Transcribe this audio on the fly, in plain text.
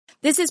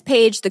This is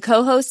Paige, the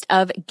co-host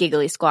of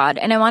Giggly Squad,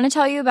 and I want to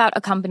tell you about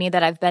a company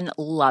that I've been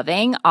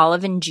loving,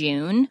 Olive &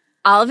 June.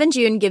 Olive &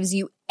 June gives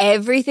you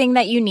everything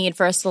that you need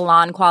for a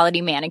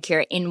salon-quality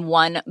manicure in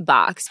one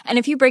box. And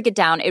if you break it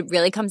down, it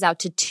really comes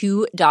out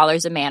to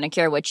 $2 a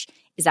manicure, which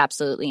is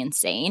absolutely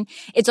insane.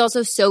 It's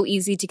also so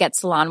easy to get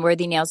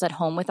salon-worthy nails at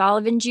home with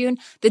Olive & June.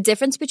 The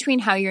difference between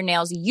how your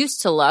nails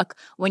used to look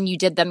when you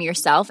did them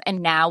yourself and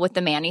now with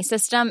the Mani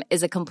system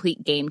is a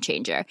complete game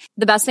changer.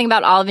 The best thing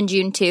about Olive &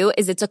 June, too,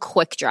 is it's a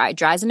quick dry.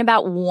 Dries in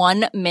about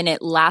 1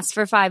 minute, lasts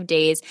for 5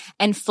 days,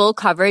 and full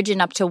coverage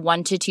in up to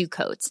 1 to 2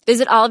 coats.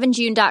 Visit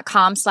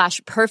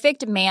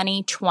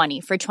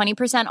oliveandjune.com/perfectmani20 for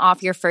 20%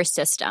 off your first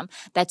system.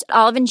 That's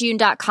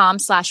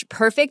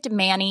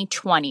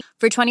oliveandjune.com/perfectmani20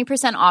 for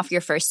 20% off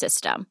your first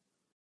system.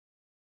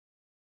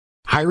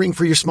 Hiring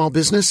for your small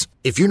business?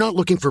 If you're not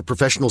looking for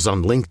professionals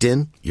on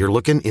LinkedIn, you're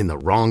looking in the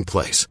wrong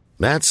place.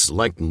 That's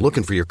like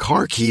looking for your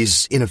car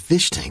keys in a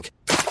fish tank.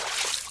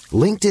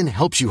 LinkedIn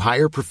helps you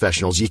hire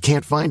professionals you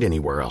can't find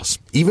anywhere else,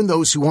 even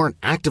those who aren't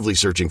actively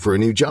searching for a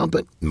new job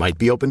but might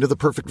be open to the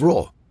perfect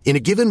role. In a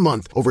given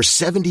month, over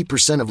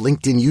 70% of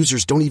LinkedIn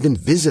users don't even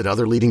visit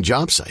other leading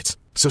job sites.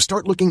 So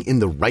start looking in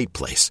the right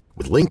place.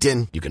 With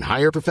LinkedIn, you can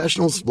hire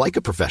professionals like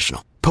a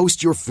professional.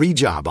 Post your free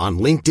job on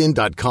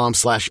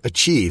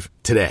linkedin.com/achieve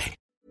today.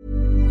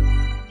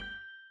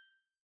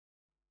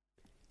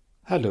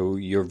 Hello,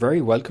 you're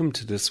very welcome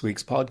to this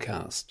week's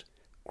podcast,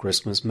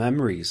 Christmas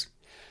Memories.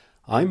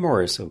 I'm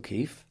Maurice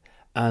O'Keefe,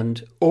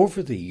 and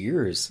over the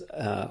years,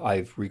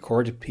 I've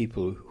recorded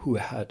people who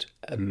had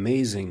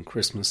amazing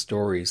Christmas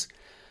stories.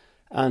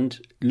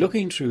 And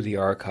looking through the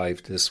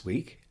archive this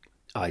week,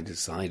 I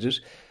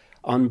decided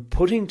on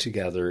putting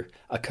together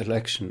a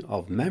collection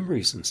of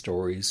memories and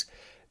stories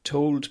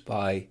told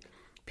by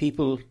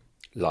people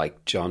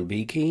like John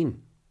B.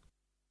 Keane.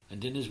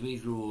 And then as we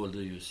grew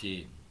older, you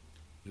see,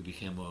 we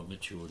became more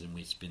mature and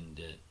we spend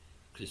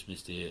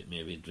Christmas Day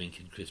maybe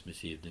drinking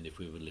Christmas evening if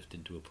we were left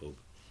into a pub,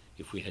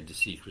 if we had the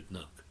secret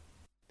knock.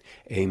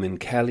 Eamon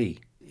Kelly.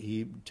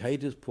 He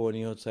tied his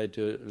pony outside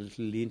to a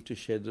little lean-to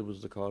shed that was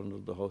the corner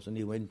of the house, and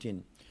he went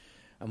in.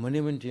 And when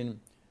he went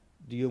in,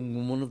 the young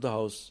woman of the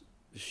house,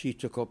 she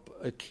took up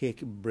a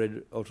cake of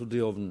bread out of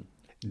the oven.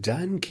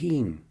 Dan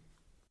Keane.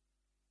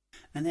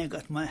 And I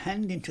got my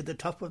hand into the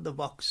top of the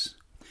box,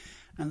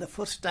 and the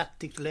first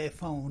article I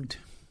found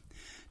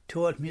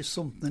told me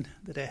something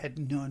that I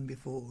hadn't known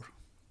before.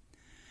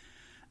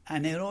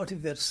 And I wrote a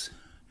verse,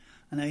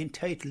 and I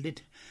entitled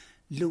it,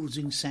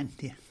 Losing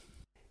Santa.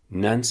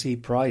 Nancy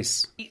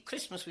Price.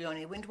 Christmas we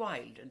only went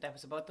wild, and that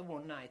was about the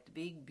one night, the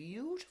big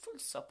beautiful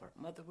supper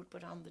Mother would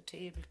put on the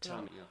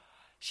tablecloth.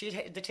 She'd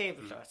had the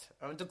tablecloth,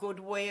 and the good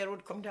wire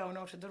would come down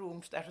out of the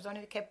rooms. That was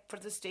only kept for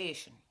the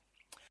station.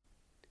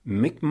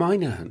 Mick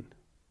Moynihan.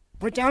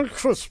 Without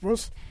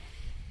Christmas,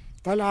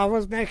 they'll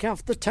always make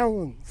off the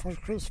town for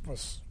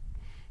Christmas.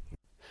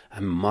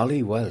 And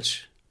Molly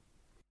Welsh.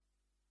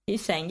 He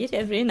sang it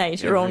every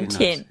night around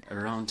 10.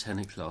 Around 10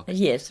 o'clock.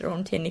 Yes,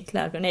 around 10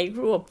 o'clock. And I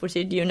grew up with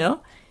it, you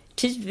know.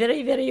 It is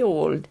very, very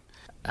old.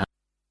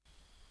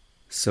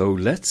 So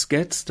let's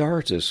get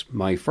started.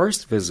 My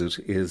first visit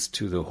is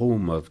to the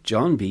home of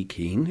John B.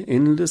 Keane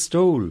in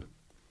Listowel.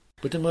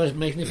 But the most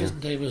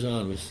magnificent day was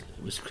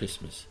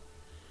Christmas.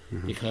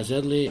 Mm-hmm. Because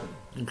early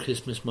on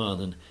Christmas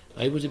morning,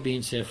 I would have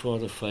been, say,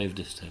 4 or 5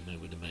 this time, I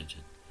would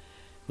imagine.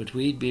 But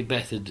we'd be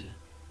battered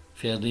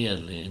fairly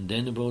early, and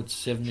then about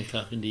 7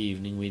 o'clock in the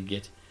evening we'd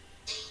get,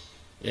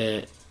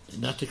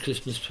 not the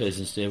Christmas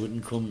presents, they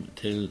wouldn't come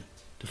till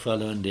the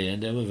following day,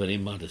 and they were very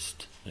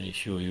modest, I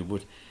assure you,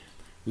 but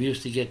we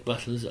used to get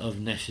bottles of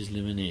Nash's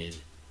lemonade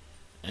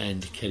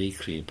and Kerry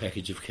cream,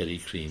 package of Kerry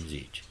creams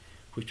each,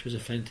 which was a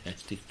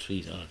fantastic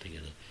treat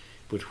altogether.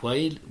 But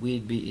while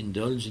we'd be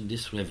indulged in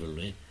this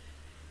revelry,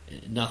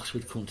 knocks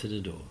would come to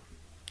the door,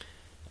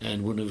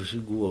 and one of us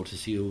would go out to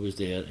see who was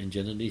there, and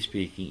generally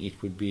speaking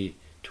it would be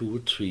 2 or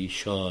 3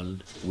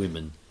 shawled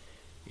women.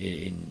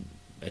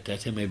 At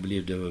that time I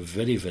believe they were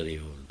very, very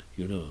old,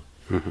 you know.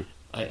 Mm-hmm.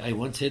 I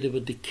once said they were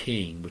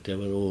decaying, but they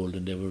were old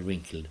and they were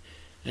wrinkled,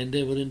 and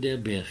they were in their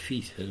bare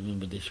feet. I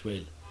remember this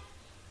well,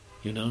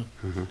 you know.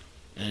 Mm-hmm.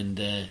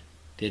 And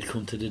they'd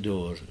come to the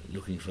door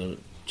looking for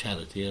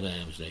charity or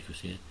alms, like we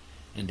say,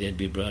 and they'd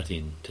be brought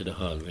in to the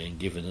hallway and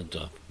given a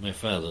drop. My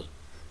father,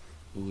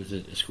 who was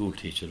a school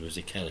teacher, was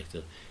a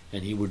character,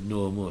 and he would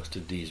know most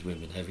of these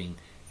women, having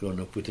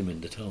grown up with them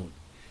in the town.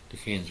 The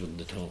Kanes were in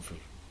the town for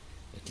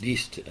at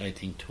least, I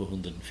think,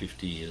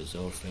 250 years,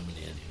 our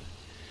family anyway.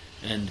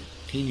 And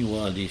he knew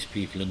all these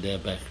people and their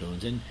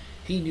backgrounds, and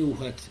he knew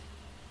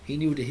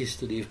the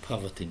history of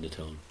poverty in the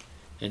town,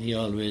 and he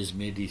always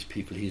made these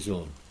people his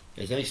own,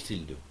 as I still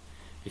do,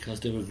 because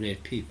they were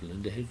great people,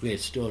 and they had great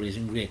stories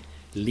and great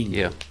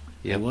lingo.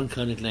 Yeah. One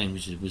kind of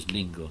language was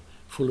lingo,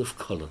 full of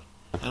colour,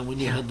 and when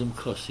you had them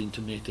cussing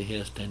to make the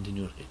hair stand in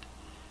your head,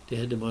 they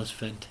had the most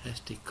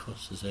fantastic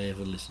cusses I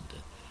ever listened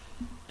to.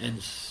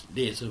 And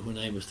later, when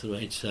I was to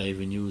write Sive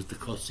and use the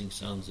cussing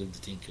songs of the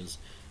Tinkers,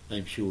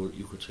 I'm sure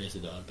you could trace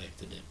it all back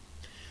to them.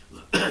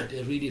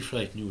 They really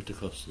frightened you with the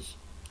cusses,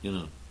 you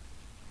know.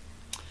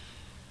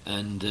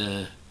 And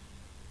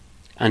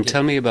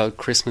tell me about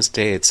Christmas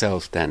Day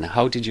itself then.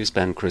 How did you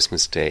spend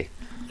Christmas Day?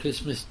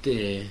 Christmas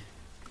Day,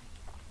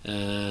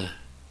 as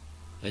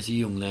a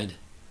young lad,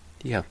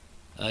 Yeah.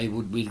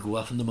 we'd go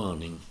off in the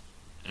morning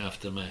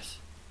after Mass,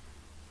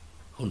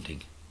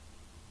 hunting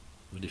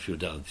with a few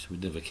dogs.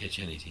 We'd never catch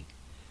anything.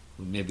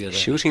 Maybe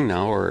Shooting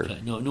now, or?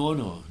 No,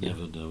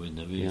 never. No, we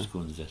never used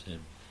guns that time.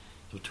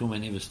 There were too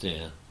many of us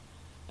there,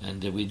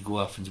 and we'd go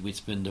off and we'd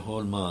spend the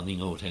whole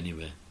morning out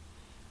anyway.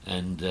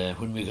 And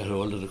when we got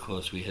older, of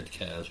course, we had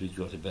cars. We'd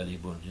go to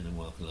Ballybunion and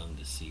walk along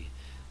the sea,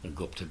 or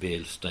go up to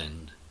Bale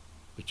Strand,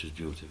 which was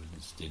beautiful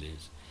and still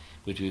is.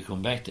 But we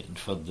come back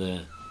for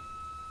the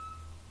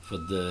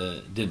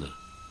dinner,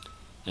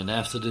 and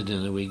after the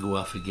dinner we go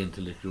off again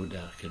to Little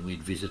Dark, and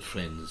we'd visit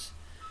friends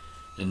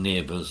and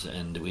neighbours,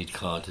 and we'd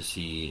call to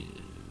see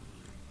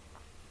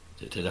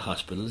to the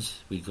hospitals.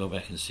 We'd go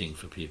back and sing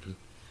for people,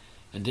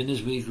 and then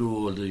as we grew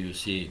older, you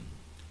see,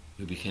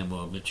 we became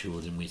more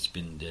mature, and we'd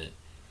spend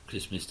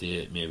Christmas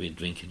Day maybe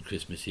drinking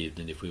Christmas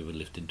evening if we were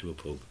left into a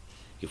pub,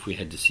 if we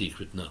had the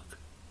secret knock,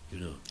 you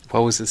know.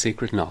 What was the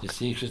secret knock? The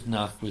secret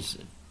knock was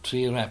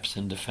 3 raps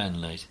and a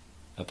fanlight,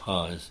 a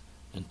pause,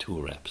 and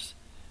 2 raps.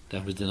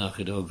 That was the knock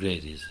at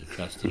O'Grady's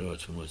across the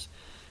road from us.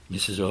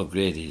 Mrs.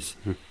 O'Grady's.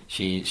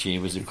 She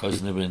was a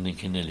cousin of Brendan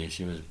Kennelly.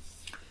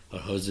 Her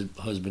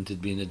husband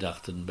had been a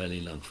doctor in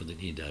Ballylongford and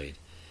he died.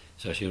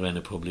 So she ran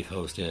a public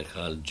house there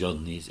called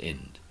Johnny's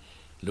End,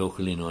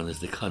 locally known as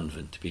the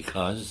Convent,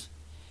 because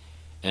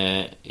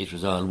it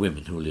was all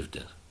women who lived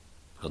there.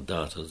 Her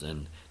daughters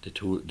and the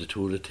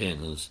two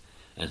retainers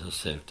and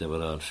herself, they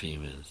were all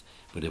females.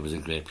 But it was a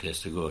great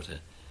place to go to.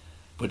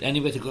 But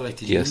anyway, to go back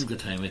to the younger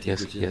time, I think,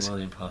 which is more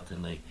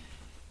important, like,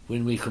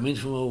 when we come in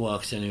from our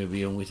walks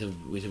anyway, we'd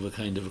have a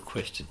kind of a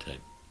question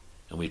time.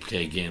 And we'd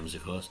play games,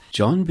 of course.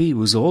 John B.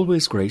 was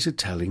always great at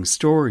telling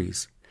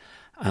stories.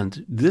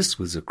 And this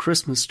was a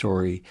Christmas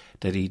story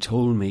that he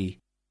told me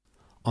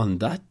on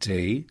that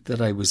day that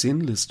I was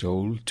in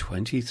Listowel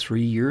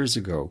 23 years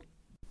ago.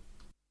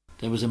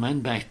 There was a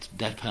man back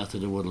that part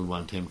of the world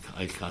one time,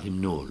 I called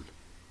him Noel.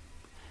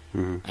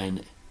 Mm-hmm.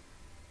 And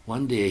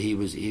one day he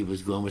was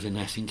going with a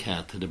gnashing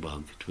cart to the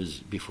bog. It was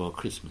before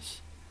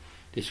Christmas.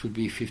 This would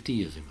be 50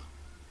 years ago.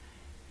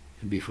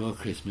 And before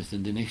Christmas,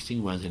 and the next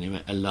thing was,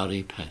 anyway, a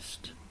lorry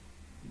passed.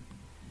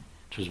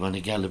 It was one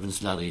of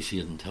Gallivan's lorries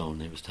here in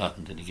town. I was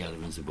talking to the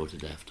Gallivans about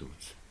it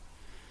afterwards.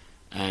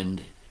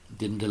 And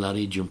didn't the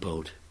lorry jump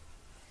out,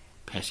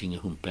 passing a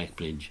humpback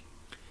bridge,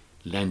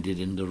 landed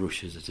in the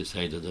rushes at the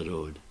side of the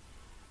road,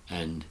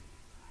 and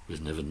was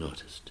never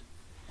noticed.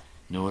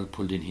 Noel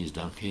pulled in his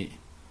donkey.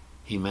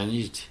 He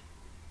managed,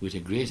 with a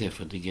great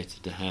effort, to get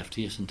the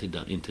half-tierce into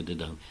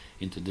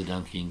the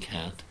donkey and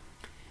cart.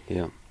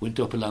 Yeah. Went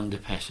up along the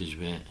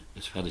passageway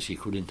as far as he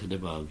could into the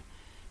bog,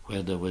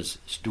 where there was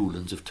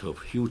stoolens of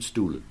tuff, huge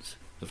stoolens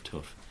of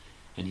tuff.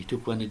 And he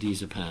took one of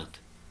these apart.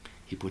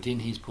 He put in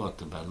his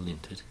porter barrel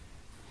into it,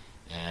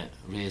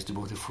 raised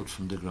about a foot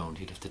from the ground.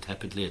 He'd have to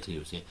tap it later,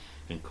 you see,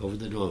 and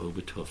covered it over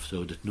with tuff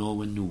so that no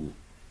one knew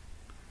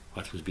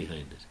what was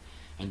behind it.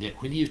 And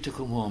when he used to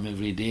come home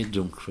every day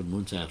drunk for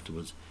months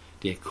afterwards,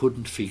 they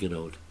couldn't figure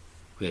out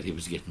where he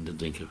was getting the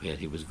drink or where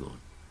he was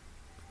going.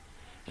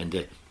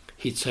 And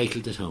he'd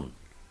cycle to town,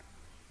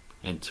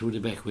 and through the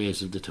back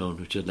ways of the town,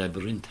 which were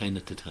labyrinthine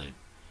at the time,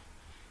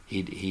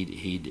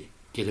 he'd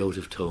get out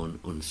of town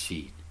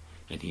unseen,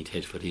 and he'd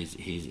head for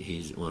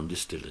his own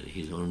distillery,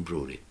 his own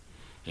brewery,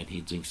 and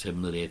he'd drink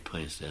 7 or 8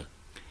 pints there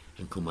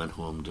and come on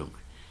home drunk.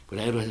 But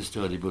I wrote a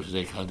story about it.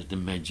 I called it the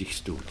magic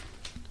stool.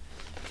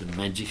 The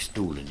magic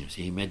stoolen, you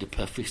see. He made the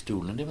perfect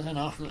stool, and there was an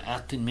awful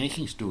art in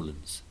making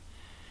stoolens.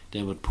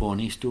 There were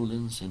pony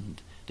stoolens,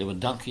 and there were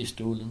donkey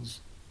stoolens,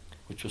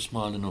 which were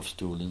small enough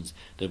stoolens.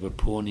 There were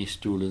pony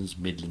stoolens,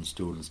 middling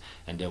stoolens,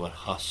 and there were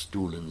horse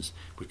stoolens,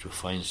 which were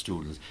fine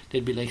stoolens.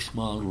 They'd be like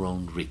small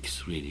round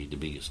ricks, really, the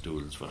biggest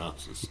stoolens for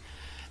horses.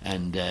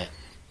 And the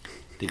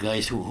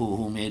guys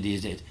who made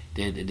these,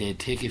 they'd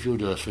take a few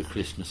dollars for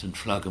Christmas and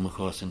flog them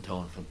across in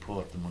town for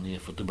port the money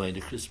for to buy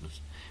the Christmas.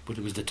 But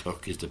it was the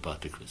turkeys that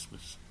bought the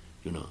Christmas,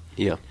 you know.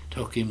 Yeah.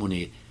 Turkey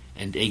money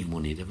and egg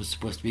money, there was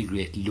supposed to be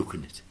great look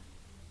in it.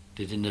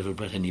 They never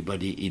brought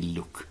anybody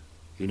ill luck,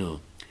 you know.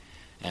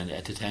 And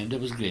at the time there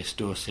was great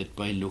store set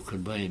by luck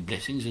and by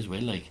blessings as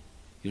well, like,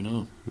 you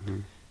know.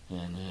 Mm-hmm.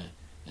 And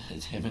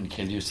as him and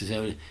Kelly used to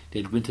say,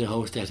 they'd go into the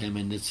house that time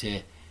and they'd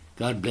say,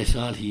 God bless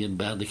all he and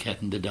bar the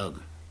cat and the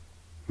dog.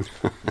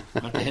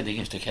 What they had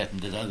against the cat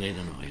and the dog, I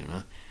don't know, you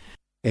know.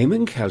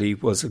 Eamon Kelly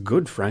was a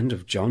good friend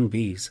of John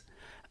B.'s,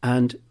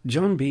 and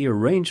John B.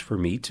 arranged for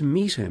me to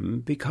meet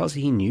him because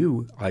he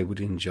knew I would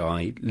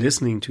enjoy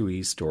listening to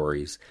his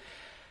stories.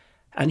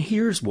 And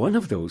here's one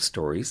of those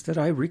stories that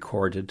I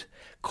recorded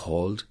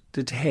called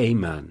The Tay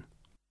Man.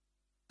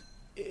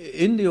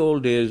 In the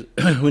old days,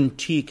 when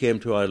tea came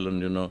to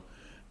Ireland, you know,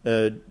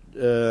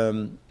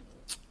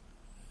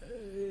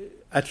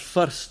 at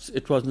first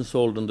it wasn't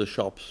sold in the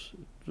shops.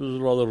 It was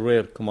a rather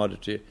rare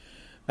commodity.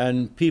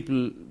 And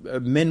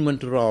men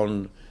went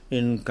around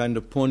in kind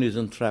of ponies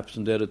and traps,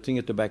 and they had a thing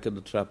at the back of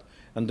the trap,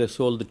 and they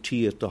sold the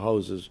tea at the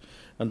houses,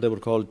 and they were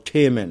called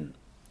teamen.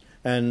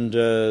 And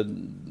there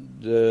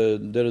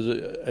is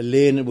a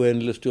lane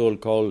in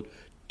Lisdale called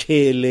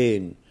Tay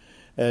Lane,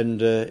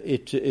 and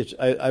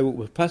I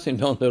was passing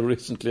down there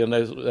recently, and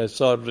I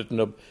saw it written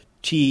up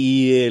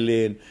TEA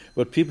Lane,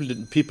 but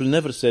people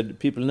never said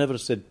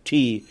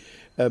tea,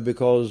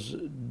 because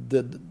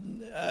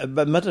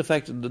but matter of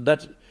fact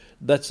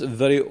that's a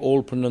very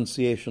old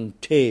pronunciation,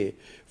 Tay,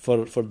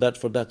 for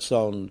that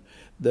sound,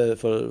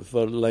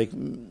 for like,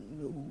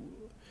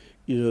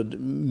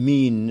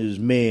 mean is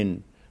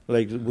main.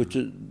 Like which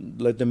is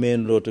like the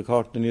main road to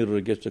Cork the nearer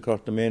it gets, to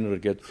Cork the mainer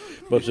it gets.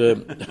 But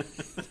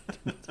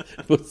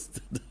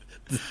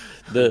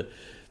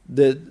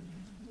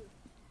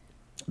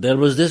there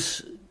was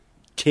this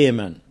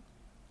Tayman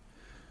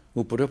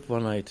who put up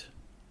one night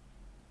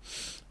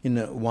in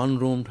a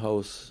one-roomed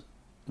house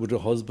with a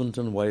husband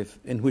and wife,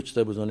 in which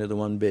there was only the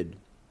one bed.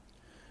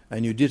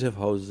 And you did have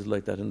houses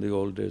like that in the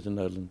old days in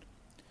Ireland.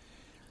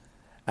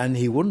 And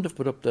he wouldn't have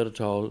put up there at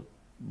all,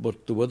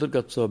 but the weather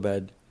got so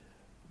bad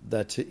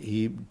that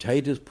he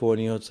tied his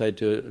pony outside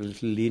to a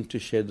little lean-to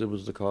shed that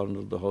was the corner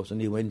of the house,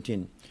 and he went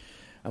in.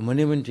 And when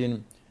he went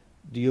in,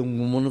 the young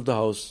woman of the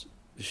house,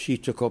 she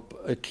took up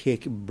a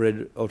cake of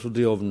bread out of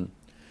the oven,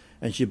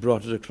 and she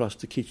brought it across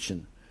the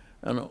kitchen.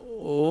 And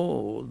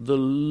oh, the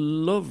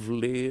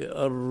lovely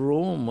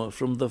aroma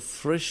from the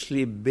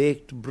freshly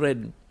baked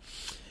bread.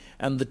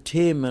 And the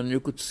Tayman, you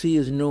could see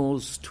his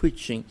nose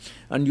twitching,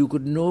 and you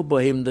could know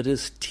by him that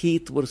his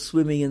teeth were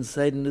swimming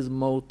inside in his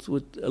mouth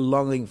with a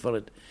longing for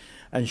it.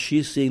 And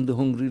she, seeing the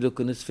hungry look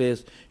on his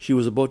face, she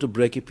was about to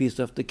break a piece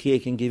off the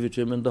cake and give it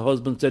to him, and the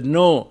husband said,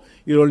 "No,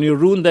 you'll only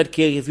ruin that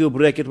cake if you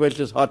break it while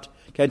it's hot.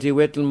 Can't you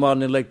wait till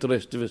morning like the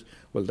rest of us?"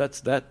 Well, that's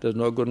that. There's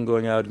no good in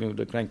going arguing with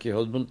a cranky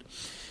husband.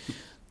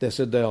 They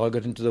said they all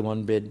got into the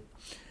one bed.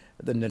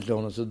 They knelt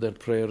down and said their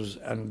prayers,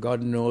 and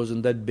God knows,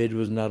 and that bed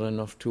was not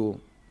enough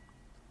too.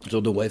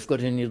 So the wife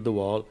got in near the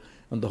wall,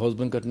 and the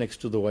husband got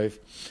next to the wife,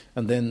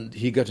 and then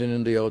he got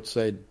in the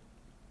outside.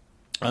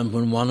 And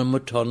when one of them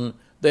would turn,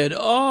 they'd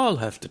all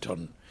have to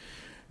turn.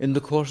 In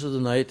the course of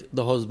the night,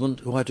 the husband,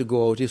 who had to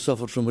go out, he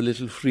suffered from a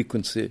little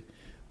frequency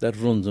that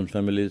runs in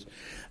families,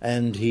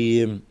 and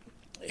he'd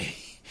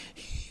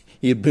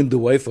bring the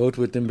wife out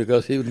with him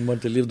because he wouldn't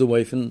want to leave the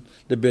wife in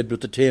the bed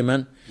with the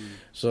Tayman.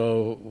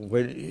 So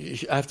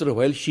after a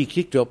while, she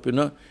kicked up,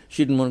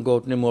 She didn't want to go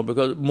out anymore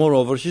because,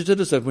 moreover, she said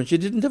to herself, when she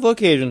didn't have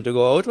occasion to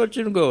go out, what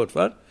she didn't go out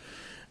for?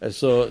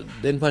 So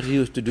then what he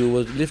used to do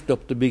was lift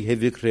up the big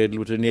heavy cradle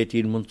with an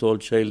 18-month-old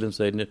child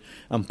inside it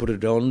and put it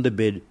down on the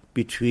bed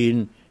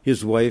between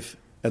his wife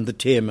and the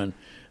Tayman.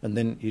 And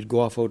then he'd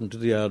go off out into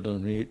the yard,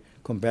 and he'd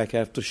come back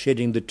after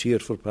shedding the tear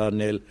for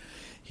Parnell.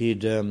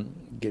 He'd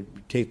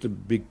take the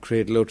big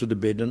cradle out of the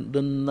bed, and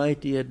the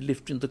night he had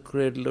lifting the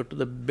cradle out of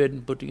the bed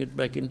and putting it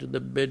back into the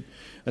bed,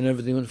 and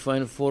everything went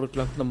fine. At 4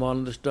 o'clock in the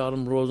morning, the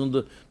storm rose,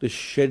 and the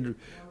shed,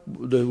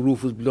 the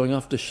roof was blowing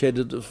off the shed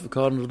at the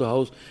corner of the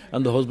house,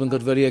 and the husband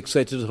got very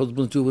excited, the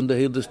husband too, when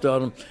they heard the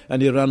storm,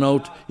 and he ran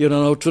out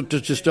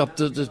to stop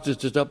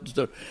the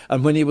storm.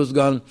 And when he was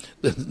gone,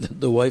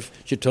 the wife,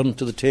 she turned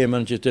to the Tayman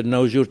and she said,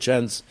 "Now's your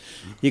chance."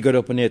 He got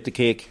up and ate the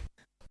cake.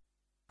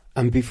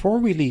 And before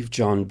we leave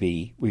John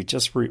B., we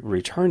just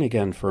return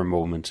again for a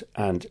moment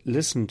and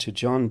listen to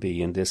John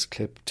B. in this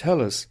clip tell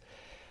us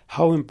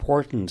how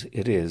important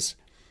it is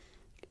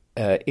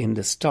in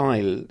the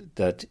style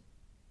that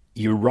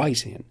you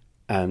write in,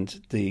 and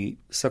the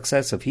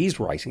success of his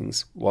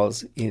writings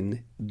was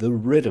in the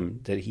rhythm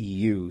that he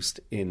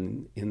used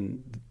in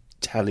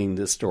telling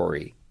the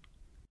story.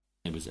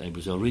 I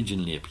was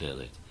originally a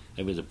playwright.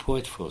 I was a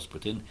poet first,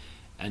 but then,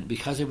 and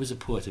because I was a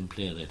poet and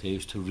playwright, I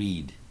used to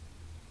read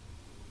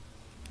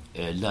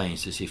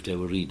lines as if they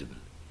were readable.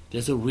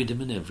 There's a rhythm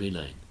in every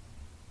line.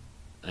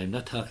 I'm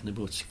not talking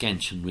about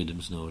scansion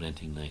rhythms now or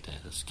anything like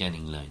that, or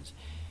scanning lines.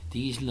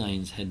 These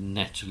lines had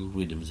natural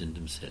rhythms in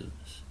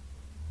themselves.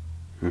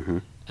 Mm-hmm.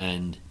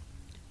 And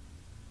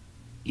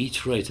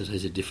each writer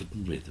has a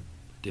different rhythm,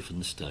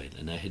 different style,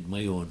 and I had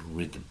my own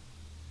rhythm.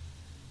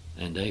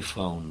 And I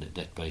found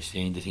that by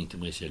saying the thing to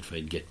myself,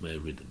 I'd get my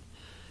rhythm.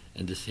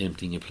 And the same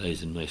thing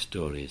applies in my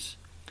stories,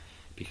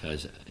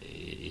 because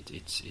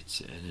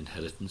it's an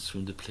inheritance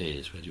from the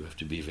plays where you have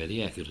to be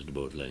very accurate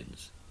about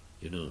lines,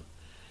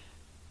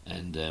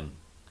 And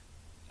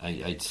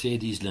I'd say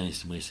these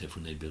lines to myself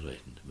when I'd be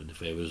writing them. And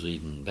if I was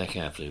reading back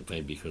after, if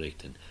I'd be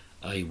correcting,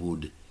 I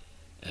would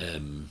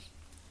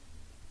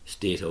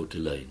state out the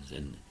lines,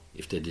 and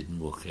if they didn't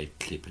work, I'd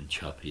clip and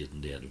chop here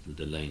and there until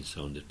the lines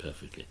sounded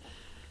perfectly.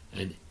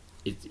 And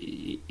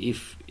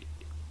if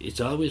it's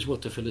always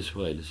worth a fellow's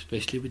while,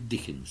 especially with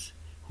Dickens,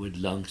 who had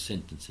long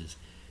sentences,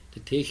 to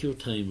take your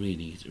time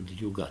reading it until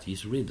you got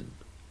his rhythm.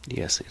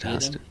 Yes, it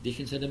has to.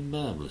 Dickens had a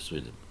marvellous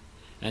rhythm,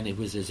 and it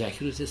was as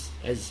accurate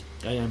as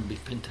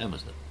iambic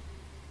pentameter.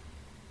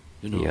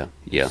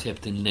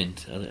 Except in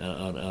length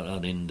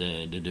or in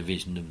the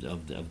division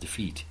of the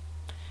feet.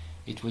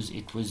 It was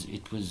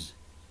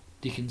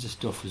Dickens'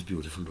 stuff was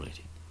beautiful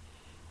writing.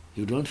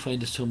 You don't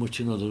find it so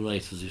much in other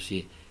writers, you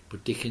see,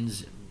 but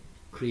Dickens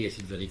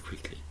created very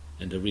quickly,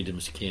 and the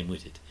rhythms came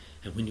with it.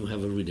 And when you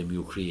have a rhythm,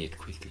 you create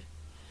quickly.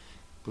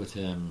 But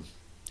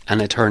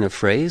and a turn of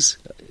phrase?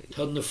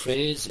 Turn of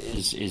phrase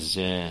is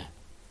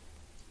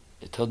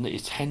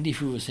it's handy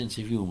if you have a sense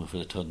of humour for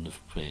a turn of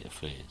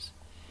phrase.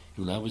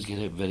 You'll always get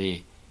a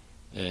very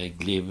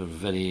clever,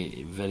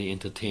 very, very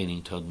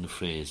entertaining turn of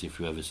phrase if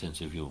you have a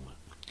sense of humour.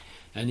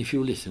 And if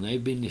you listen,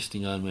 I've been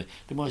listening on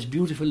the most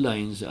beautiful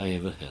lines I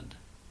ever heard.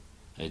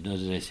 I don't know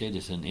that I said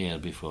this on air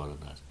before or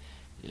not.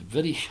 A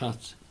very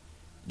short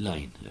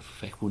line, in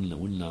fact one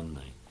long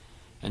line.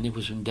 And it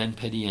was when Dan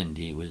Paddy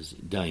Andy was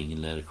dying in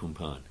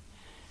Laracumpan.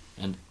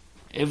 And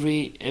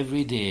every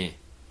day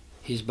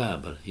his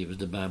barber, he was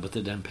the barber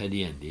to Dan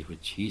Paddy Andy,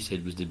 which he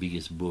said was the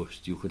biggest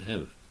boast you could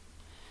have.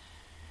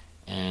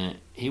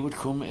 He would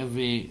come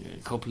every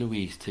couple of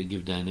weeks to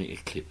give Dan a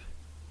clip.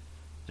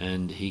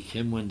 And he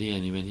came one day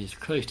and he went,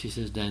 Christ, he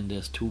says, Dan,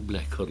 there's 2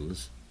 black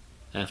cuddles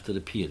after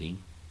appearing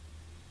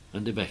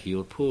on the back of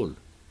your pole.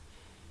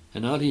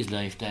 And all his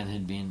life Dan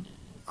had been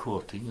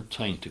courting, or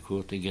trying to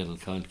court, a girl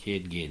called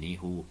Kate Gainey,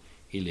 who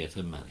he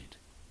later married.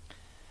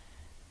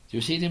 Do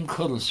you see them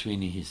cuddles,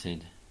 Sweeney, he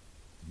said?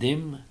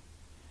 Them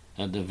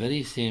are the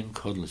very same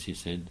cuddles, he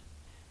said,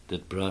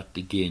 that brought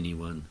the Gainey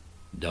one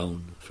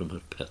down from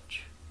her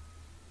perch.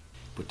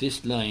 But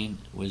this line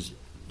was,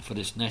 for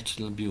its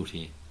natural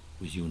beauty,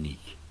 was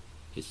unique.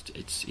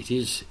 It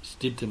is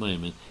still, to my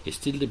mind, it's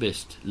still the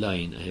best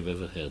line I have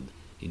ever heard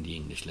in the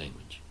English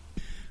language.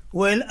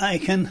 Well, I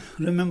can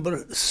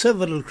remember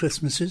several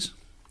Christmases.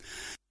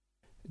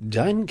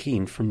 Dan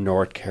Keane from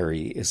North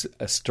Kerry is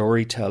a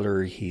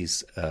storyteller,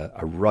 he's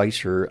a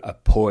writer, a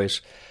poet,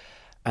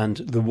 and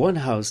the one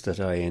house that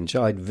I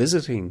enjoyed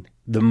visiting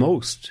the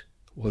most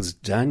was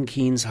Dan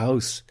Keane's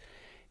house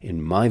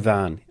in my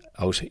van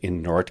out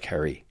in North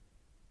Kerry.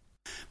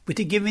 But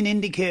to give an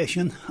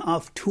indication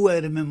of 2 I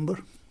remember,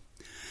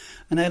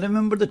 and I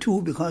remember the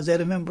 2 because I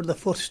remember the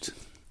first,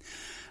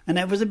 and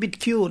I was a bit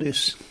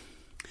curious.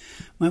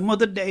 My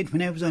mother died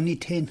when I was only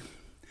 10,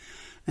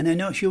 and I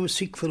know she was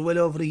sick for well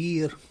over a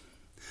year,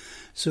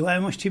 so I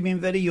must have been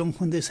very young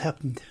when this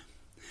happened.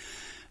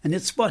 And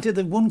it spotted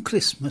that one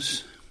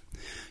Christmas,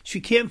 she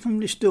came from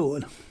the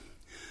stall.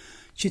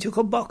 She took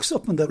a box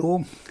up in the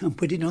room and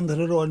put it under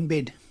her own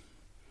bed.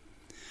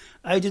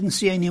 I didn't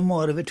see any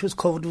more of it. It was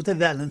covered with a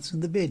valance in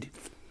the bed.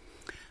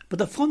 But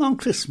the following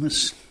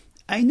Christmas,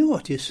 I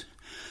noticed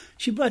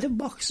she brought a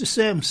box the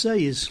same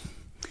size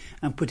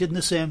and put it in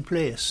the same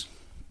place.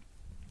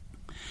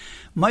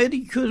 My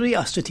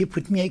curiosity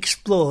put me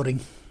exploring,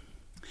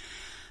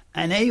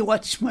 and I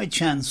watched my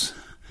chance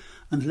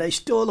until I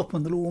stole up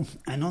in the room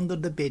and under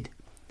the bed.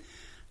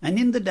 And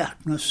in the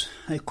darkness,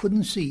 I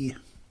couldn't see,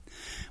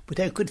 but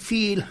I could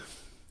feel,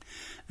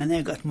 and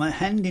I got my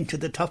hand into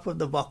the top of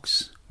the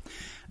box,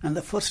 and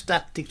the first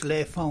article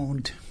I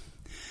found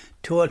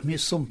told me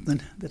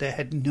something that I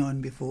hadn't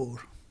known before.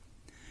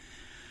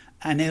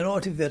 And I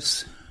wrote a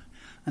verse,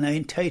 and I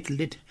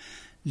entitled it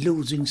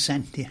Losing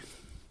Santy.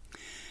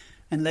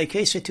 And like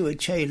I said to a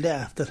child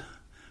after,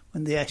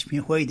 when they asked me,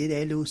 why did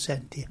I lose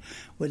Santy?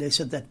 Well, I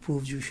said, that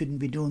proves you shouldn't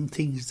be doing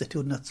things that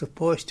you're not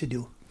supposed to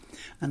do.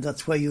 And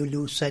that's why you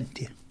lose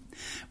Santy.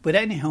 But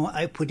anyhow,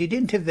 I put it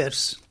into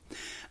verse.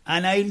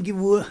 And I'll give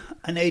you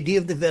an idea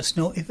of the verse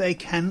now, if I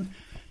can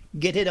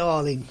get it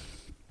all in.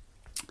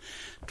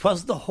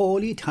 'Twas the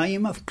holy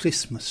time of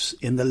Christmas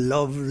in the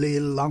lovely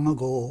long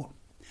ago,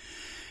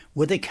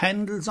 with the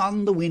candles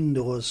on the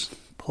windows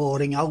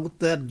pouring out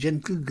their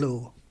gentle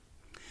glow,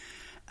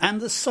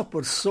 and the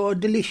supper so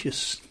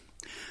delicious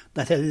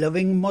that a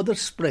loving mother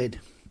spread,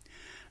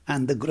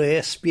 and the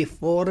grace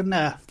before and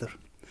after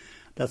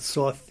that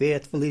so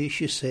faithfully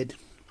she said.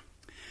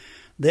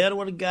 There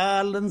were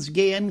garlands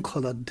gay and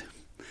coloured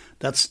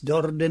that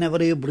stirred in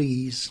every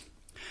breeze,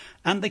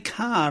 and the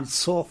cards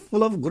so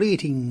full of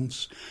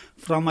greetings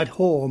from at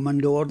home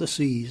and o'er the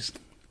seas.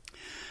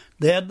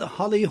 There the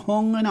holly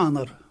hung in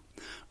honour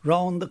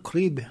round the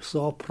crib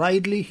so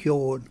pridely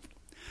hewn,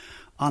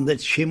 on the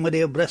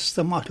chimney breast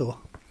the motto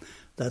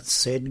that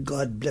said,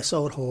 God bless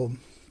our home.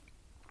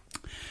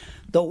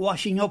 The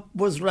washing up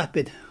was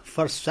rapid,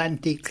 for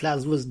Santa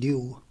Claus was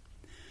due,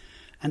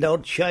 and our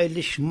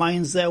childish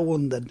minds they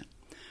wondered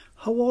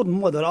how our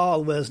mother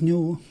always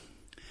knew.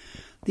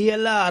 The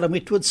alarm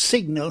it would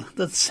signal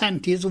that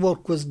Santa's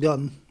work was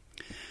done.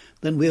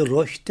 Then we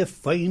rushed to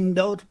find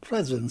out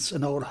presents,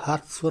 and our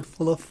hearts were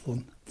full of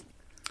fun.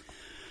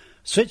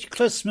 Such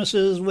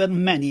Christmases were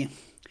many,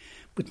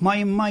 but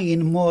my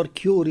mind more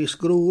curious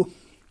grew,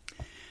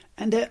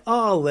 and I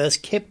always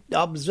kept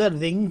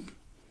observing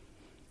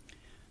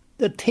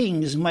the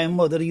things my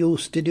mother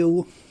used to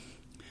do.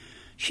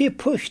 She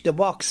pushed the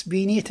box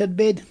beneath her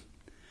bed.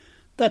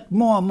 That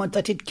moment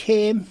that it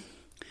came,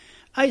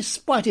 I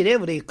spotted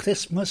every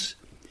Christmas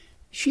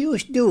she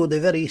used to do the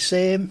very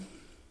same.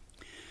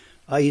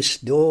 I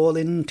stole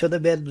into the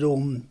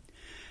bedroom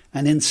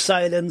and in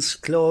silence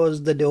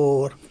closed the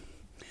door.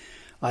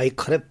 I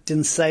crept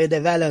inside the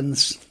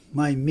valance,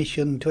 my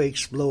mission to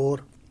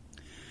explore.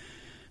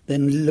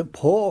 Then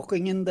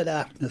poking in the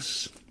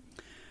darkness,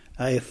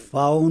 I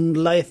found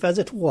life as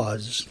it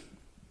was.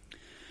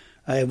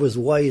 I was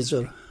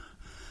wiser,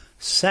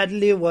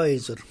 sadly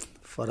wiser,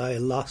 for I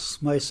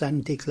lost my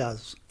Santa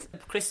Claus.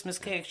 Christmas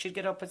cake, she'd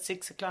get up at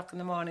 6 o'clock in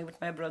the morning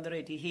with my brother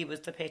Eddie. He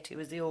was the pet, he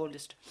was the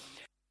oldest.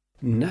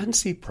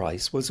 Nancy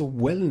Price was a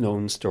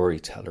well-known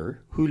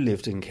storyteller who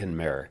lived in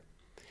Kenmare.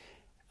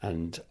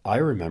 And I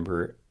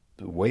remember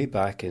way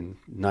back in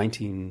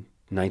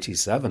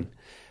 1997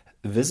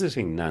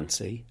 visiting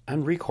Nancy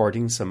and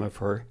recording some of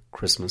her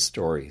Christmas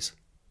stories.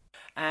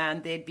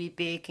 And they'd be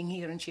baking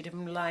here and she'd have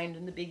them lined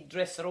in the big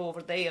dresser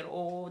over there.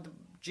 Oh, the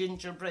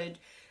gingerbread,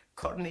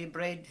 corny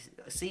bread,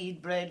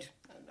 seed bread.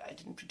 I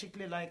didn't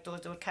particularly like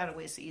those. They were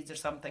caraway seeds or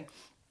something.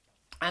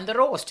 And the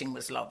roasting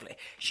was lovely.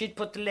 She'd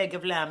put the leg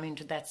of lamb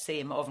into that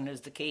same oven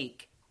as the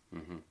cake.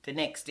 Mm-hmm. The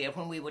next day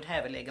when we would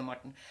have a leg of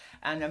mutton.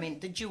 And I mean,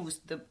 the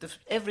juice,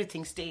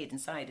 everything stayed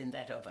inside in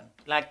that oven.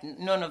 Like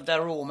none of the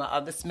aroma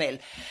or the smell.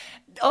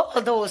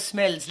 All those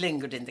smells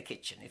lingered in the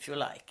kitchen, if you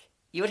like.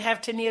 You would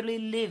have to nearly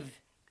live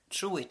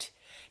through it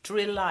to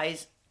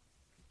realise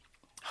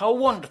how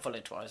wonderful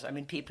it was. I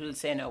mean, people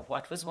say now,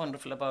 what was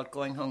wonderful about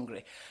going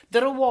hungry?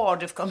 The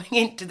reward of coming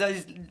into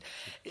those...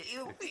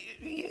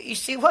 You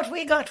see, what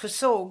we got was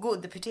so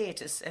good, the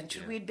potatoes, and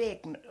we'd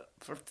bake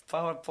for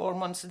 4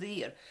 months of the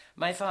year.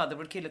 My father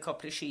would kill a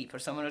couple of sheep, or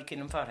someone would kill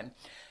them for him.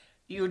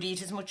 You'd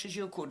eat as much as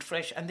you could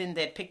fresh, and then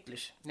they'd pickle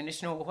it in a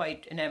snow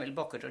white enamel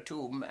bucket or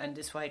tube, and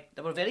this white...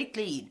 They were very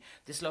clean,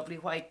 this lovely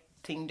white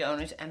thing down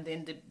it, and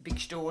then the big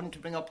stone to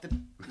bring up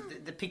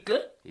the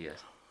pickle. Yes.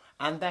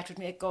 And that would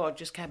make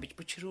gorgeous cabbage,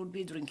 but you would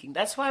be drinking.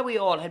 That's why we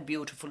all had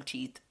beautiful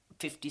teeth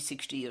 50,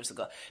 60 years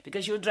ago,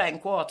 because you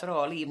drank water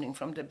all evening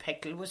from the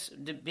bacon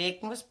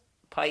was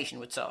piping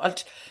with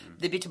salt,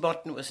 the bit of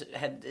mutton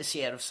had a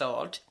share of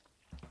salt,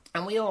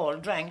 and we all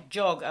drank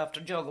jug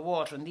after jug of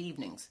water in the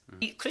evenings.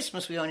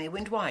 Christmas we only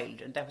went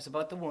wild, and that was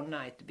about the one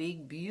night, the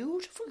big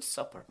beautiful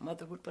supper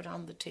Mother would put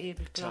on the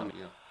tablecloth.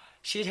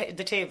 She'd had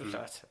the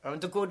tablecloth, and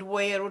the good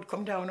ware would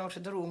come down out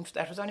of the room.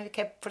 That was only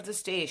kept for the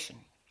station.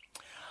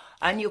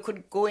 And you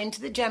could go into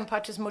the jam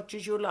pot as much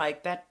as you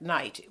like that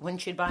night. When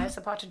she'd buy us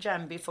a pot of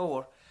jam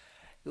before,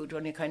 you'd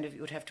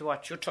have to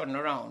watch your turn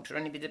around. It would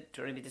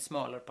only be the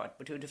smaller pot,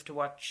 but you'd have to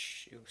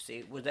watch, you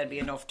see, would there be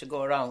enough to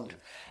go around?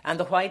 And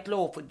the white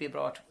loaf would be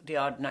brought the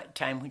odd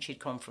time when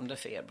she'd come from the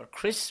fair. But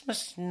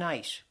Christmas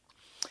night,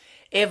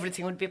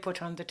 everything would be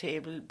put on the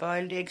table.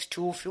 Boiled eggs,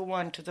 2 if you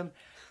wanted them.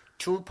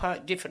 2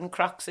 different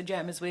crocks of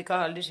jam, as we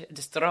called it.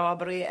 The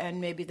strawberry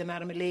and maybe the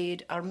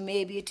marmalade, or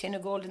maybe a tin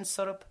of golden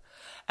syrup.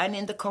 And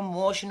in the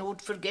commotion, you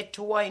would forget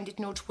to wind it,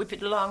 and you would whip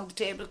it along the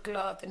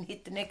tablecloth and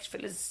hit the next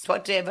fellow's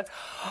whatever.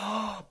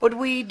 But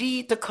we'd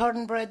eat the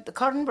cornbread, the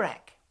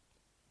cornbrack,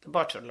 the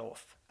butter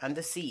loaf, and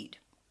the seed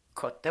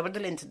cut. They were the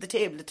length of the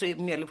table, the 3 of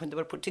them nearly when they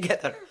were put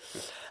together.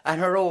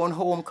 And her own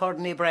home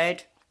corny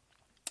bread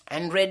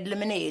and red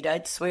lemonade.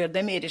 I'd swear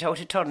they made it out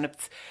of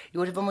turnips. You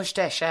would have a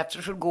moustache after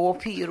it would go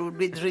up here, you would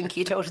be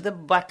drinking it out of the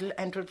bottle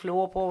and it would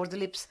flow up over the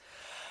lips.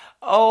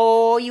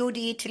 Oh, you'd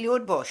eat till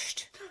you'd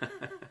bushed.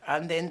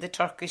 And then the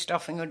turkey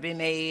stuffing would be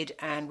made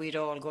and we'd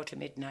all go to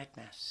midnight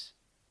mass.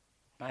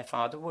 My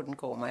father wouldn't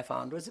go. My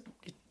father was a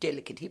bit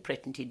delicate. He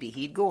pretended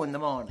he'd go in the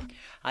morning.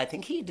 I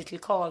think he'd little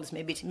calls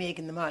maybe to make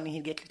in the morning.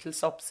 He'd get little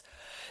sups.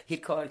 He'd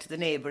call to the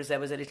neighbours. There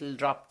was a little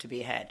drop to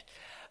be had.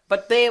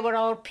 But they were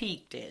our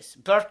peak days.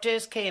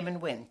 Birthdays came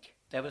and went.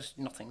 There was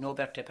nothing, no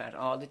birthday party.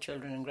 All the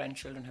children and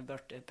grandchildren have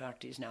birthday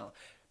parties now.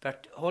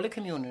 But Holy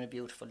Communion, a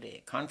beautiful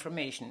day.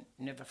 Confirmation,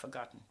 never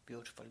forgotten,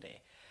 beautiful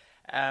day.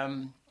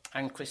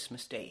 And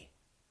Christmas Day.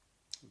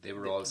 They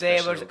were all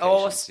special occasions.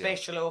 All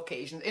special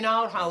occasions. In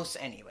our house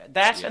anyway.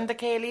 That and the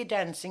Cayley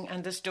dancing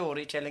and the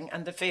storytelling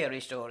and the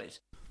fairy stories.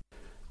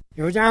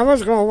 You'd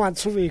always go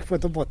once a week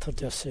with the butter,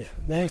 you see.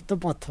 Make the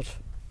butter.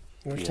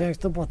 You'd take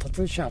the butter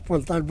to the shop. Well,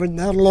 they'd bring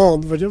their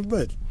lawn with you,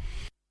 mate.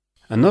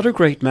 Another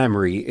great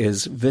memory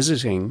is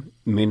visiting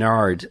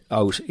Minard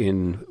out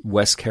in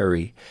West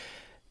Kerry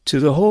to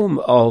the home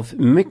of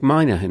Mick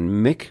Minahan.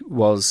 Mick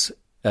was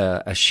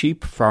a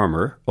sheep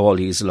farmer all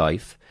his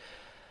life,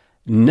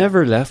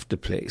 never left the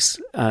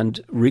place, and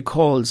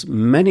recalls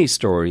many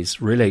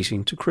stories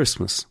relating to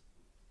Christmas.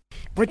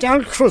 But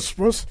on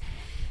Christmas,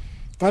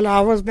 they'll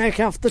always make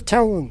off the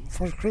town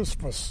for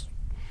Christmas.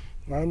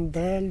 And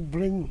they'll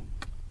bring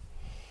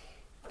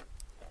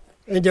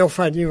enough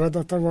anyway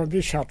that they won't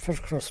be shot for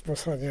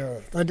Christmas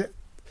anyway.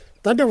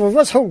 They never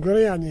was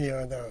hungry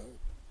anyway. No.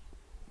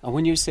 And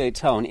when you say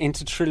town,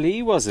 into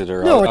Tralee was it,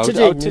 or no, out to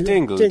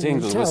Dingle?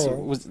 Dingle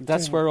was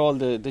that's Dingle. Where all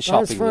the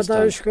shopping was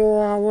done? That's where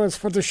they go. Was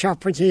for the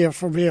shopping here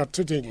from here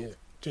to Dingle.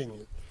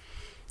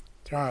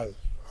 Right.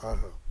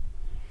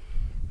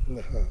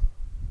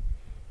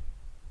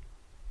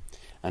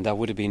 And that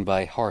would have been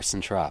by horse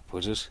and trap,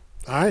 would it?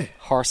 Aye.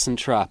 Horse and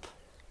trap.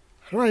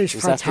 Right,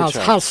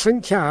 horse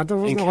and car. There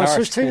was no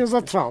such thing as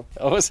a trap.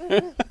 Oh, was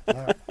it?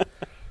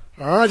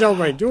 I don't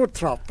mind, do a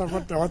trap. There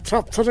was no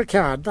trap to the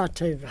car that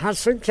time.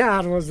 Horse and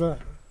car was and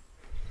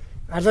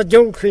a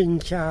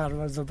Dunquin car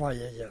was the boy,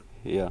 yeah.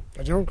 Yeah.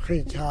 A young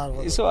Queen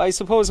car. So I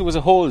suppose it was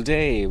a whole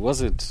day,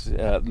 was it,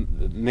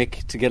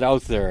 Mick, to get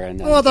out there? And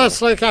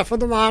That's like after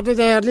the morning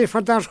early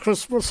for their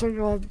Christmas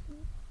and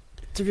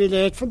to be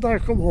late when they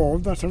come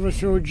home, that have a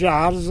few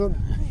jars, and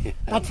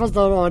that was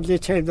their only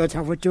time that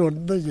have it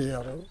during the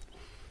year.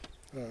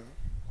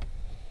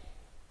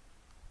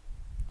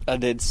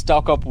 And they'd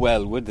stock up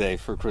well, would they,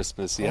 for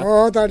Christmas, yeah?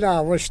 Oh, they'd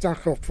always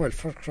stock up well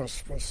for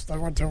Christmas. They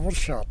weren't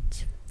overshot.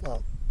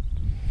 No.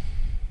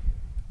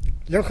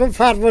 Looking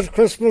forward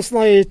Christmas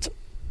night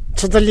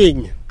to the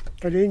ling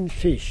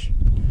fish.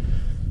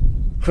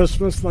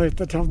 Christmas night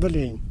they'd have the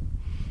ling.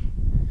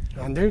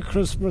 And then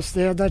Christmas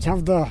Day they'd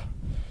have the...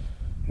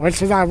 Well,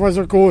 so that was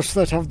a goose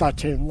that have that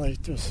time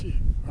night, you see.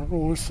 A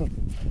goose.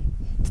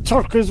 The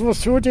turkeys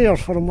was too dear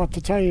for them at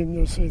the time,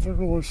 you see, the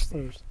goose.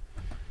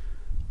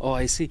 Oh,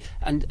 I see.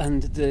 And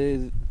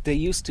they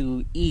used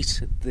to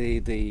eat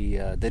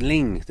the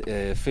ling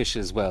fish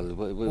as well. It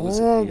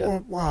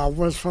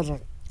was for the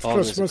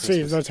Christmas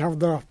Eve. They'd have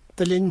the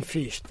ling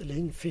fish. The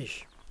ling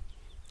fish.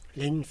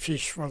 Ling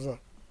fish was a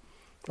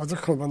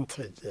common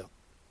thing, yeah.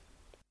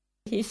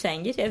 He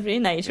sang it every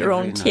night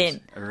around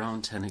 10.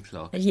 Around 10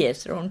 o'clock.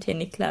 Yes, around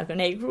 10 o'clock.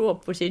 And I grew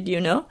up with it,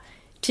 you know.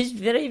 It is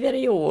very,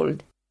 very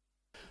old.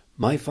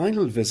 My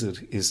final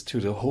visit is to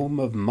the home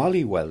of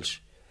Molly Welsh,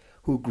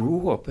 who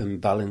grew up in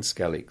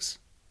Ballinskelligs.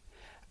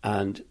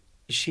 And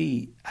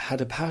she had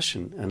a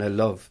passion and a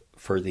love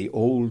for the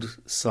old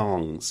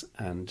songs,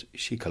 and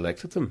she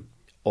collected them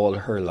all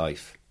her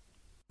life.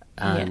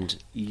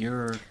 And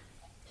you're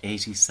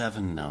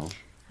 87 now.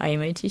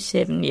 I'm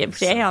 87, yeah,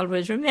 but I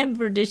always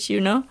remembered it,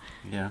 you know.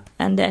 Yeah.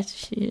 And it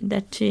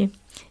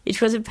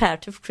was a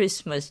part of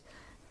Christmas.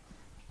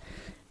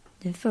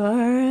 The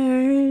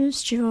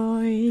first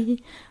joy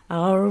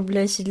our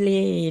Blessed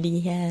Lady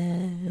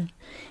had,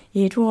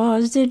 it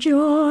was the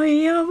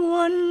joy of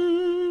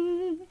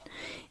one.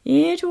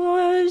 It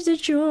was the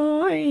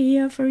joy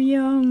of her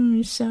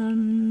young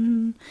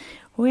son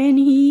when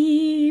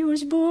he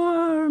was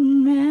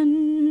born, man.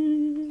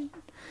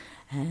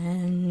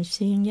 And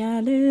sing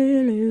hallelujah,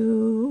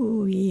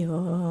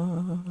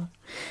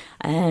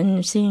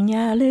 and sing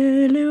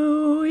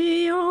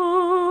hallelujah,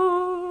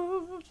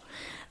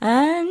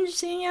 and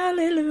sing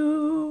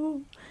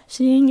hallelujah,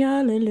 sing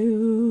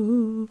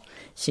hallelujah,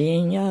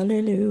 sing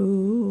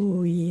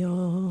hallelujah.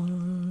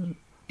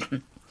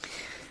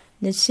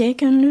 The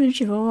second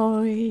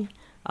joy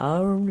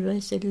our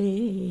Blessed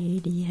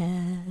Lady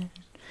had,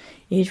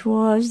 it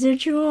was the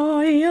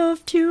joy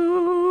of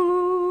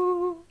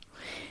two.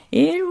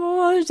 It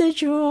was the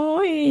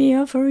joy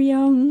of her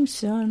young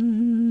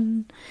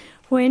son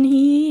when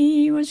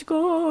he was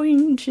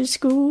going to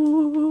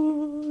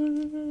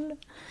school.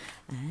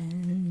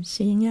 And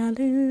sing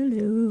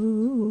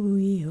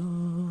hallelujah,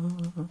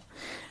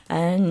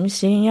 and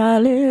sing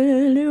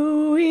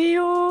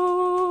hallelujah,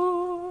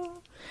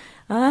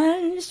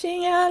 and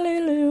sing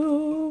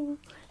hallelujah,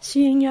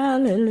 sing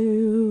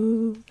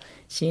hallelujah,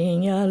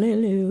 sing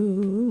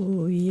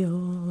hallelujah.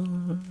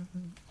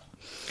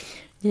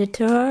 The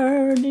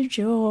third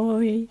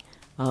joy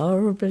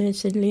our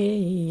Blessed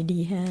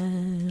Lady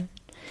had,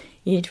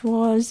 it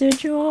was the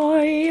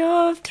joy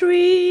of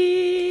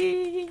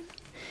three.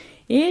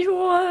 It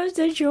was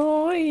the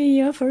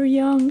joy of her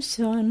young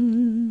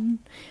son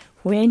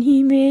when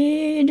he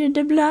made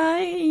the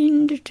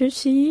blind to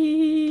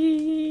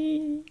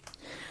see.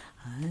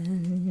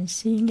 And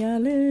sing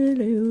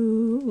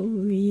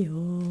hallelujah,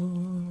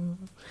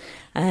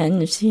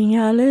 and sing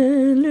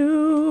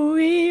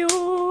hallelujah,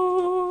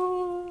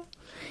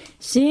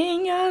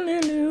 sing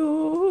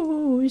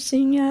hallelujah,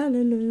 sing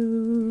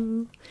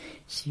hallelujah,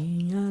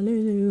 sing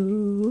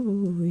hallelujah.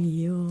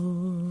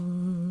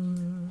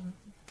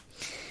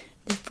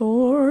 The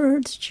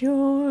fourth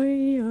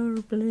joy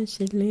our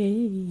Blessed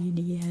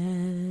Lady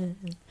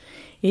had,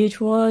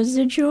 it was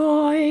the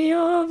joy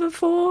of a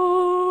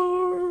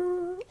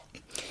four.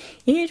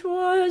 It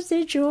was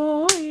the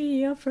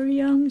joy of her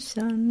young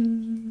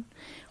son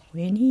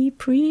when he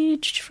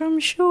preached from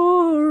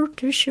shore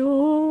to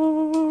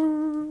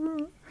shore.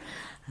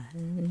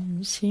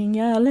 And sing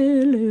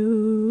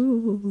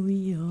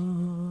hallelujah,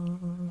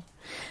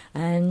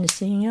 and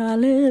sing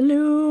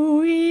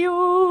hallelujah,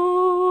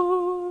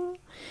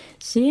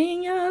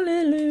 sing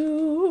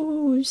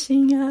hallelujah,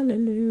 sing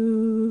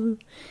hallelujah,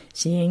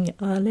 sing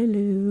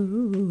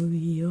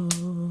hallelujah.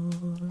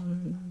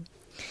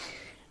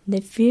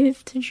 The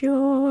fifth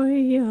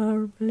joy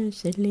our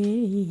Blessed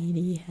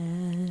Lady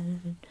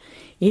had,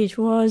 it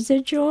was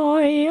the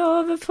joy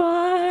of a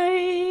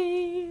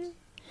fight.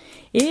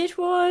 It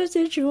was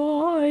the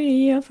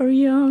joy of her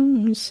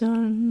young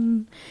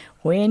son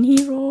when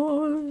he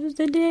rose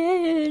the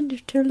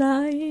dead to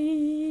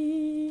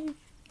life.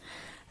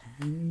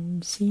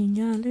 And sing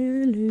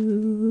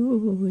hallelujah,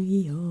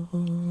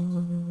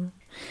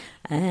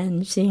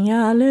 and sing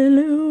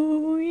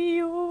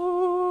hallelujah,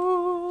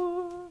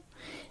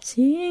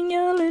 sing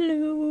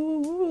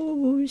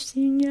hallelujah,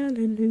 sing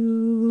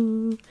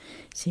hallelujah,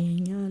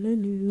 sing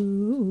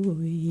hallelujah.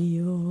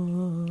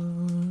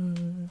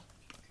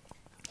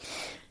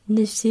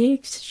 The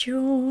sixth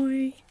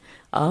joy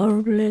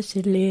our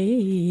Blessed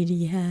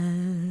Lady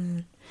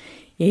had.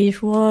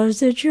 It was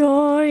the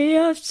joy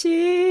of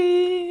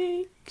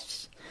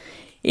 6.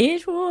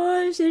 It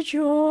was the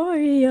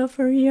joy of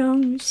her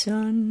young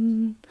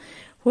son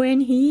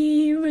when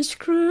he was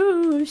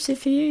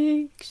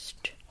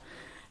crucifixed.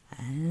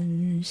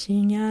 And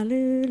sing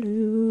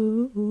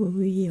hallelujah,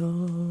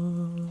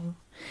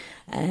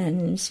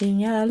 and sing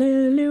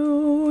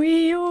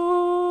hallelujah,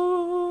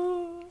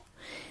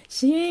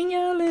 sing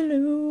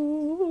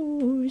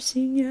hallelujah,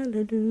 sing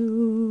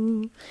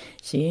hallelujah,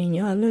 sing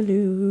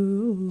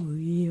hallelujah.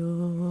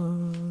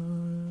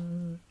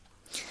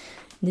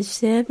 The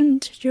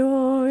seventh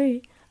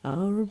joy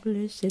our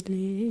Blessed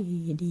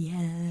Lady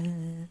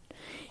had.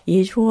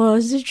 It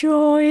was the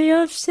joy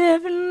of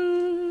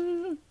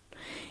 7.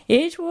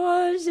 It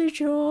was the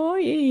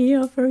joy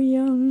of her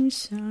young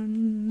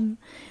son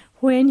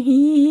when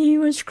he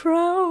was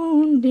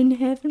crowned in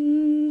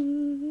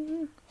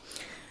heaven.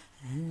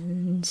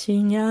 And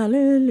sing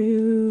hallelujah,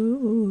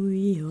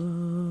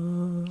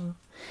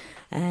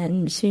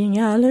 and sing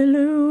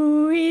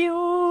hallelujah,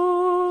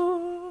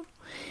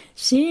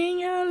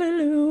 sing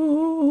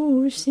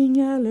hallelujah, sing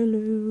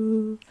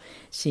hallelujah,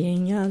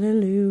 sing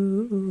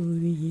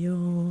hallelujah.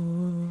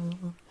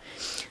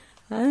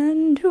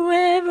 And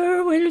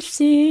whoever will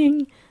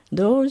sing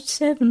those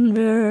 7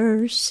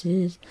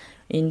 verses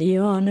in the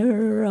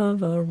honor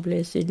of our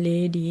Blessed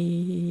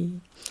Lady,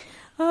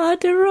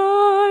 at the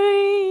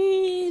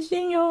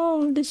rising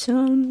of the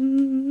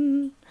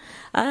sun,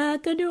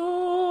 at the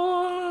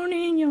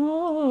dawning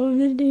of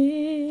the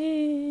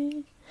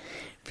day,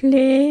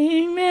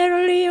 playing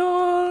merrily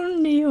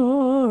on the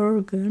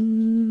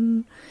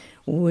organ,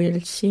 will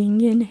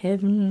sing in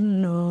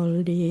heaven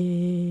all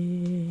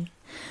day.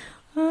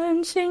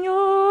 And sing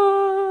hallelujah,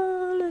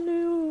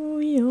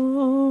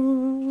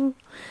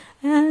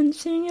 and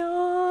sing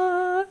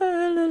hallelujah,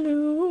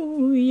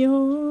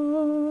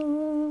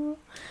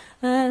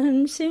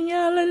 and sing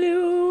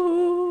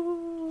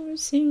hallelujah,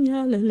 sing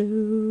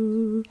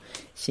hallelujah,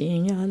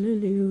 sing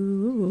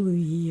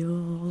hallelujah.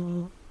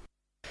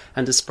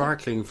 And the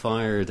sparkling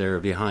fire there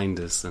behind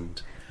us,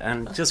 and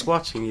just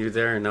watching you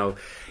there now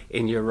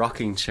in your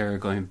rocking chair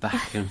going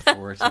back and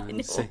forth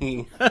and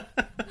singing.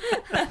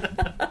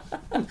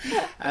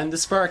 And the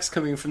sparks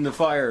coming from the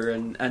fire,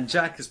 and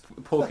Jack is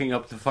poking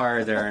up the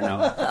fire there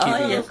now,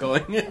 keeping it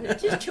going.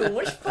 It is too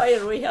much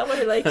fire we have.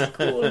 I like the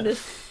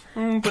coolness.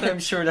 But I'm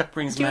sure that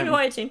brings Do you know,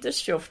 I think the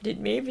stuff did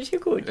maybe too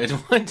good. It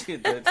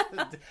wanted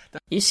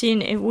You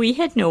see, we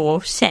had no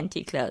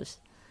Santa Claus.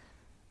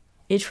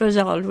 It was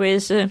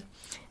always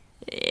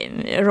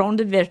around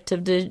the birth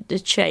of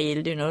the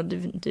child, you know,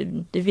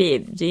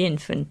 the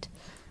infant.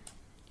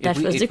 That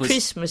was the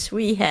Christmas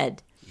we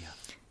had. Yeah.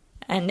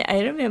 And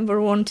I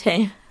remember one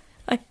time,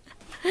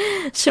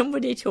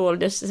 somebody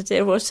told us that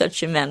there was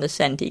such a man as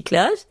Santa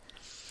Claus.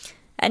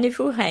 And if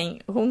you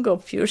hung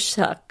up your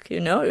sock, you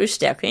know, your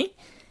stocking,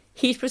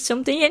 he'd put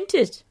something into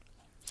it.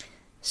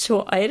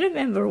 So I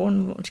remember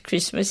one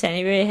Christmas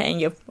anyway,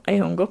 I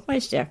hung up my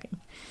stocking.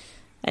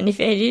 And if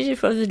I did,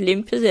 it was as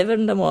limp as ever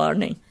in the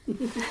morning.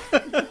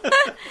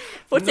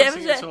 But there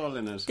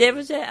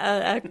was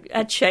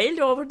a child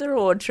over the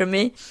road from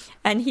me,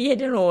 and he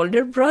had an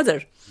older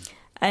brother.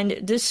 And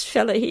this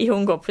fella, he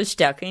hung up his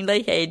stocking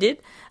like I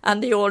did,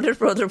 and the older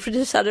brother put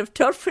a sort of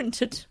turf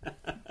into it.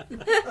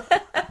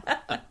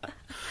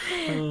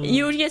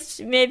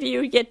 Maybe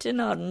you get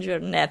an orange or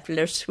an apple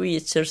or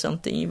sweets or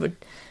something, but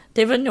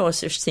there was no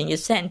such thing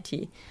as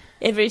Santa.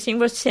 Everything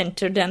was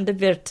centred on the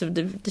birth of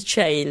the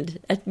child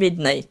at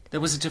midnight. There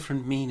was a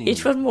different meaning.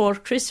 It was more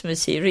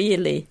Christmassy,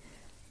 really.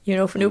 You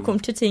know, when you come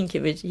to think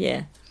of it,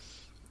 yeah.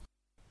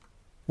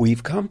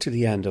 We've come to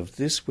the end of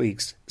this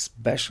week's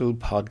special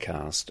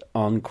podcast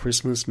on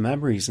Christmas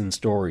memories and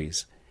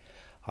stories.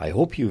 I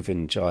hope you've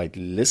enjoyed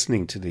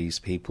listening to these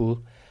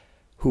people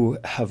who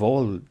have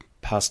all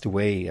passed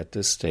away at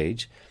this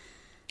stage,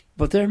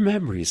 but their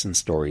memories and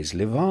stories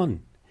live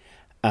on.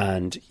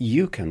 And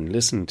you can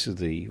listen to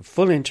the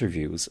full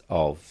interviews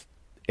of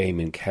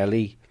Eamon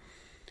Kelly,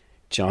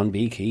 John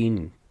B.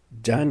 Keane,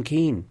 Dan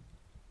Keane,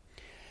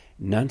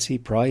 Nancy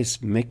Price,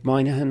 Mick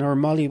Moynihan or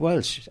Molly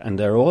Welsh, and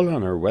they're all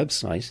on our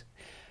website.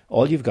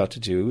 All you've got to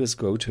do is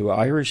go to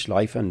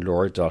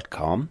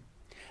irishlifeandlore.com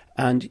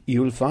and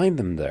you'll find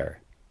them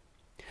there.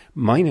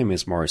 My name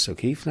is Maurice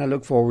O'Keefe and I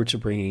look forward to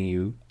bringing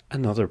you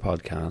another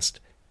podcast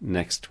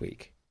next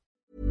week.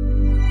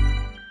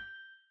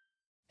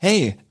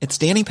 Hey, it's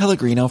Danny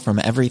Pellegrino from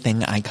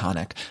Everything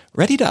Iconic.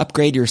 Ready to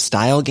upgrade your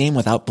style game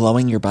without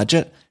blowing your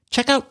budget?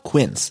 Check out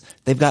Quince.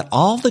 They've got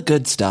all the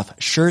good stuff,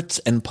 shirts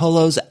and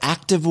polos,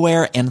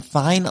 activewear, and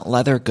fine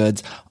leather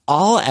goods,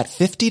 all at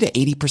 50 to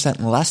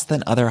 80% less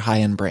than other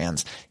high-end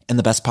brands. And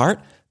the best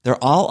part?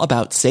 They're all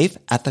about safe,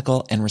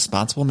 ethical, and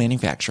responsible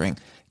manufacturing.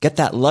 Get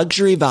that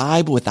luxury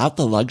vibe without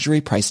the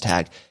luxury price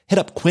tag. Hit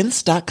up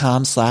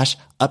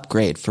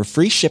quince.com/upgrade for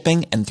free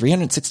shipping and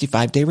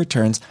 365-day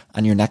returns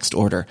on your next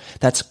order.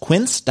 That's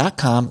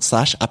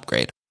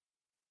quince.com/upgrade.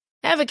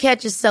 Ever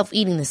catch yourself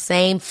eating the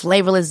same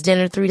flavorless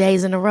dinner 3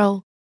 days in a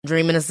row?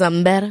 Dreaming of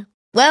something better?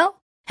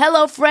 Well,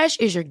 HelloFresh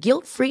is your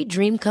guilt-free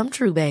dream come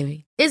true,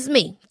 baby. It's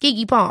me,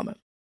 Keke Palmer.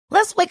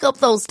 Let's wake up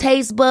those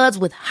taste buds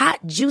with hot,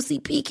 juicy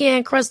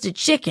pecan-crusted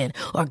chicken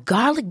or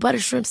garlic butter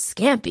shrimp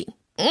scampi.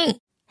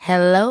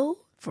 Hello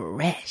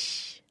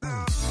Fresh.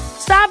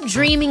 Stop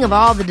dreaming of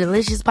all the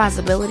delicious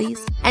possibilities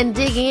and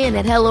dig in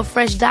at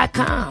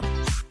HelloFresh.com.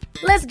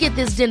 Let's get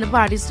this dinner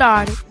party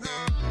started.